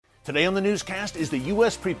Today on the newscast, is the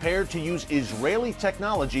U.S. prepared to use Israeli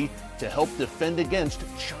technology to help defend against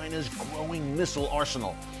China's growing missile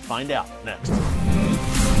arsenal? Find out next.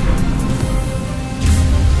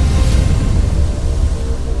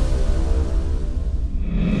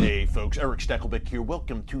 Hey folks, Eric Steckelbeck here.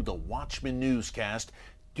 Welcome to the Watchman newscast.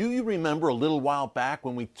 Do you remember a little while back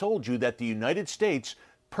when we told you that the United States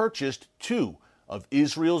purchased two of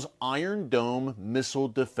Israel's Iron Dome missile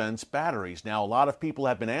defense batteries? Now, a lot of people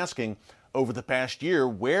have been asking over the past year,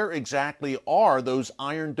 where exactly are those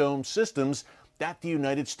Iron Dome systems that the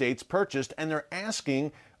United States purchased? And they're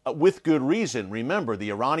asking with good reason. Remember,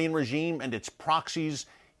 the Iranian regime and its proxies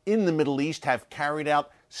in the Middle East have carried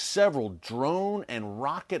out several drone and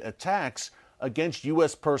rocket attacks against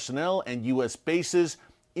U.S. personnel and U.S. bases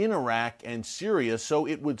in Iraq and Syria. So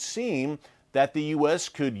it would seem that the U.S.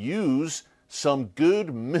 could use some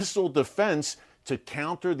good missile defense to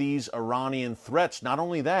counter these Iranian threats. Not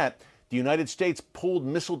only that, the United States pulled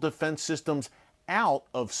missile defense systems out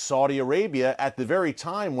of Saudi Arabia at the very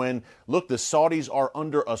time when, look, the Saudis are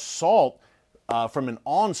under assault from an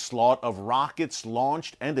onslaught of rockets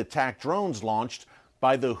launched and attack drones launched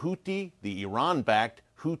by the Houthi, the Iran-backed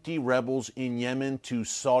Houthi rebels in Yemen to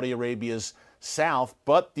Saudi Arabia's south.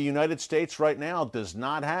 But the United States right now does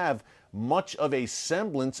not have much of a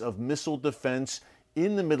semblance of missile defense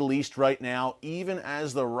in the Middle East right now, even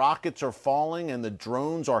as the rockets are falling and the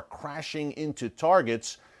drones are crashing into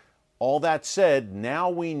targets. All that said, now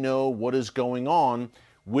we know what is going on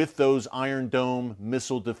with those Iron Dome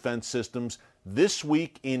missile defense systems. This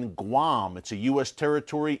week in Guam, it's a U.S.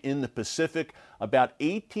 territory in the Pacific, about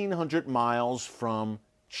 1,800 miles from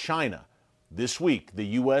China. This week, the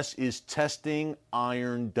U.S. is testing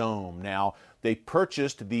Iron Dome. Now, they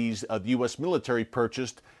purchased these, the U.S. military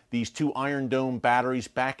purchased these two Iron Dome batteries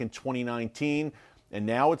back in 2019. And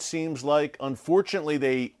now it seems like, unfortunately,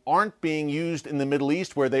 they aren't being used in the Middle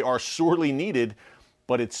East where they are sorely needed.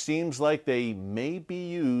 But it seems like they may be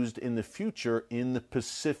used in the future in the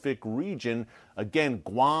Pacific region. Again,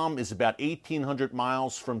 Guam is about 1,800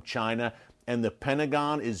 miles from China, and the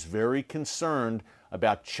Pentagon is very concerned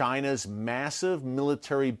about China's massive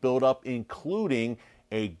military buildup, including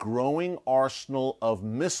a growing arsenal of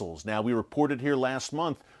missiles. Now, we reported here last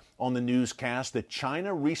month on the newscast that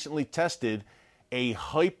China recently tested a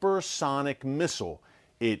hypersonic missile.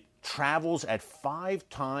 It travels at 5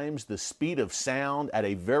 times the speed of sound at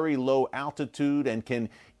a very low altitude and can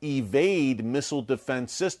evade missile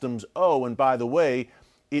defense systems. Oh, and by the way,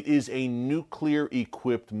 it is a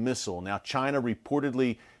nuclear-equipped missile. Now, China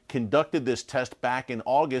reportedly conducted this test back in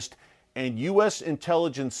August, and U.S.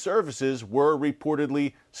 intelligence services were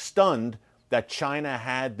reportedly stunned that China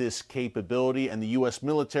had this capability, and the U.S.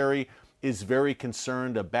 military is very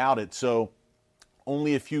concerned about it. So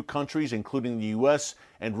only a few countries, including the U.S.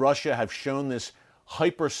 and Russia, have shown this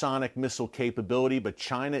hypersonic missile capability, but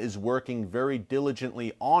China is working very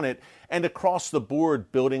diligently on it and across the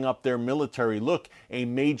board building up their military. Look, a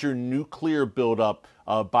major nuclear buildup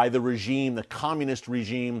by the regime, the communist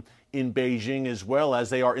regime in Beijing, as well as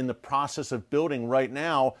they are in the process of building right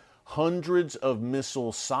now hundreds of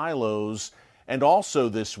missile silos. And also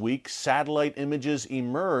this week, satellite images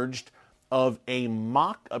emerged of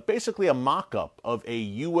basically a mock-up of a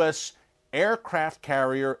U.S. aircraft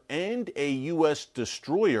carrier and a U.S.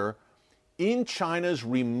 destroyer in China's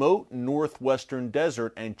remote northwestern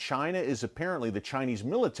desert. And China is apparently, the Chinese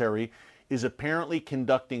military is apparently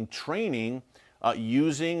conducting training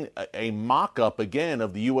using a mock-up again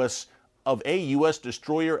of a U.S.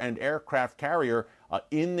 destroyer and aircraft carrier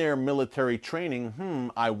in their military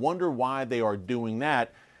training. I wonder why they are doing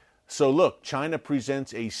that. So look, China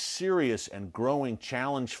presents a serious and growing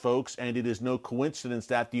challenge, folks, and it is no coincidence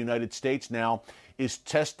that the United States now is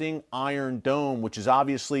testing Iron Dome, which is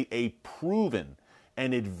obviously a proven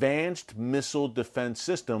and advanced missile defense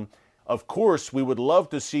system. Of course, we would love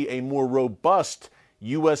to see a more robust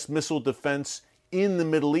U.S. missile defense in the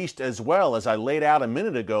Middle East as well. As I laid out a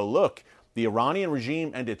minute ago, look, the Iranian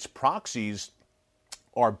regime and its proxies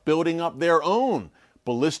are building up their own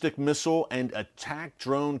ballistic missile and attack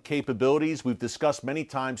drone capabilities. We've discussed many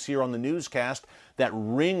times here on the newscast that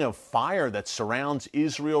ring of fire that surrounds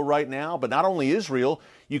Israel right now. But not only Israel,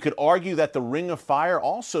 you could argue that the ring of fire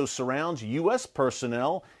also surrounds U.S.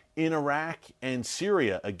 personnel in Iraq and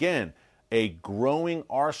Syria. Again, a growing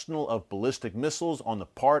arsenal of ballistic missiles on the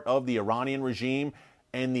part of the Iranian regime,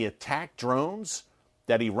 and the attack drones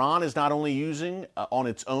that Iran is not only using on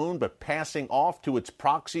its own, but passing off to its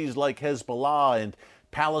proxies like Hezbollah and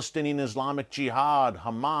Palestinian Islamic Jihad,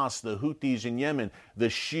 Hamas, the Houthis in Yemen, the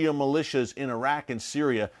Shia militias in Iraq and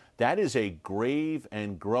Syria. That is a grave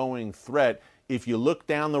and growing threat. if you look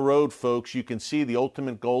down the road, folks, you can see the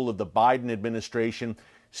ultimate goal of the Biden administration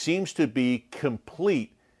seems to be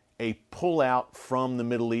complete a pullout from the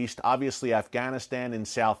Middle East. Obviously, Afghanistan and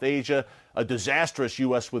South Asia, a disastrous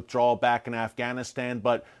U.S. withdrawal back in Afghanistan,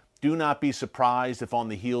 but do not be surprised if on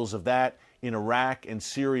the heels of that, in Iraq and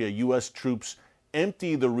Syria, U.S. troops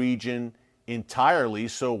empty the region entirely.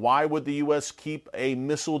 So why would the U.S. keep a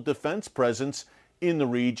missile defense presence in the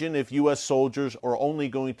region if U.S. soldiers are only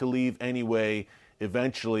going to leave anyway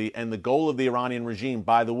eventually? And the goal of the Iranian regime,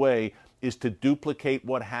 by the way, is to duplicate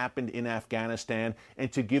what happened in Afghanistan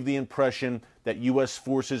and to give the impression that U.S.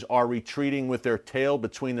 forces are retreating with their tail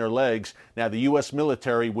between their legs. Now, the U.S.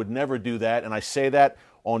 military would never do that, and I say that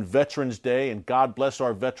on Veterans Day, and God bless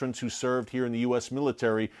our veterans who served here in the U.S.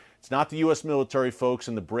 military. It's not the U.S. military, folks,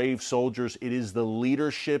 and the brave soldiers. It is the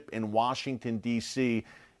leadership in Washington, D.C.,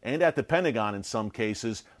 and at the Pentagon in some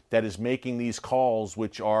cases, that is making these calls,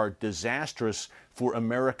 which are disastrous for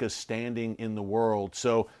America's standing in the world.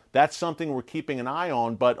 So that's something we're keeping an eye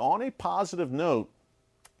on. But on a positive note,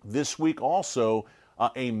 this week also,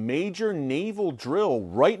 a major naval drill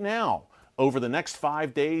right now over the next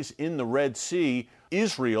 5 days in the Red Sea.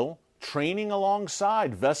 Israel training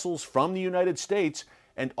alongside vessels from the United States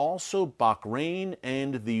and also Bahrain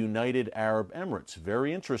and the United Arab Emirates.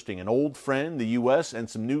 Very interesting. An old friend, the U.S., and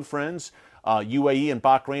some new friends. UAE and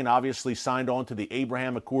Bahrain obviously signed on to the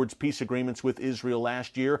Abraham Accords peace agreements with Israel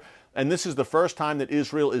last year. And this is the first time that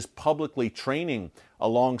Israel is publicly training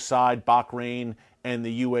alongside Bahrain and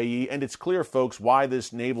the UAE. And it's clear, folks, why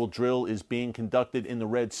this naval drill is being conducted in the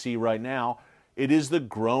Red Sea right now. It is the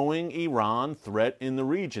growing Iran threat in the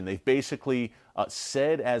region. They've basically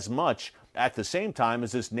said as much. At the same time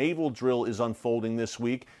as this naval drill is unfolding this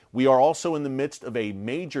week, we are also in the midst of a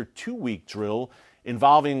major 2-week drill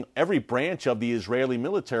involving every branch of the Israeli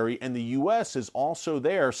military, and the U.S. is also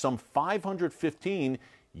there. Some 515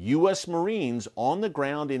 U.S. Marines on the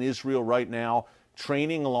ground in Israel right now,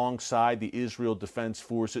 training alongside the Israel Defense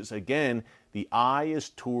Forces. Again, the eye is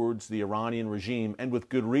towards the Iranian regime, and with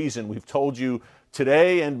good reason. We've told you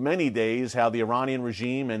today and many days how the Iranian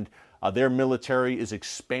regime and their military is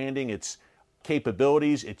expanding its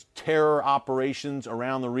capabilities, its terror operations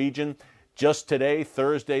around the region. Just today,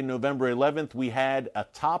 Thursday, November 11th, we had a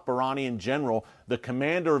top Iranian general, the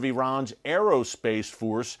commander of Iran's aerospace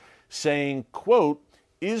force, saying, quote,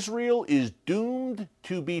 Israel is doomed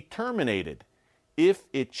to be terminated if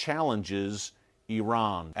it challenges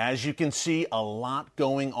Iran. As you can see, a lot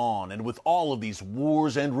going on. And with all of these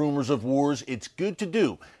wars and rumors of wars, it's good to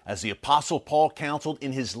do, as the Apostle Paul counseled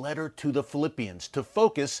in his letter to the Philippians, to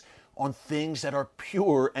focus on things that are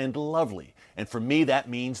pure and lovely. And for me, that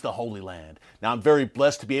means the Holy Land. Now, I'm very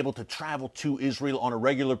blessed to be able to travel to Israel on a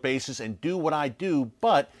regular basis and do what I do,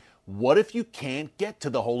 but what if you can't get to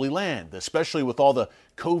the Holy Land, especially with all the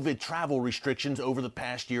COVID travel restrictions over the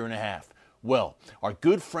past year and a half? Well, our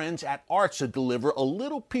good friends at Artza deliver a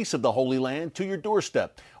little piece of the Holy Land to your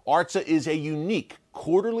doorstep. Artza is a unique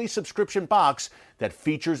quarterly subscription box that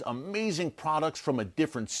features amazing products from a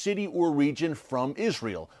different city or region from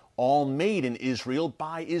Israel, all made in Israel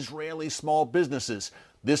by Israeli small businesses.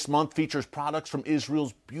 This month features products from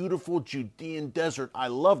Israel's beautiful Judean desert. I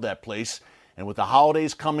love that place. And with the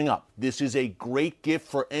holidays coming up, this is a great gift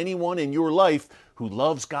for anyone in your life who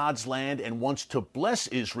loves God's land and wants to bless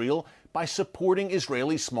Israel by supporting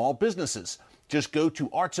Israeli small businesses. Just go to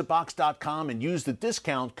artzabox.com and use the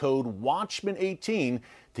discount code WATCHMAN18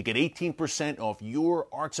 to get 18% off your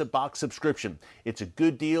Artzabox subscription. It's a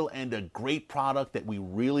good deal and a great product that we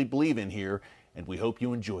really believe in here, and we hope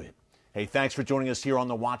you enjoy it. Hey, thanks for joining us here on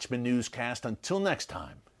the Watchman Newscast. Until next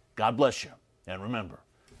time, God bless you. And remember,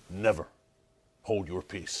 never hold your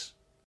peace.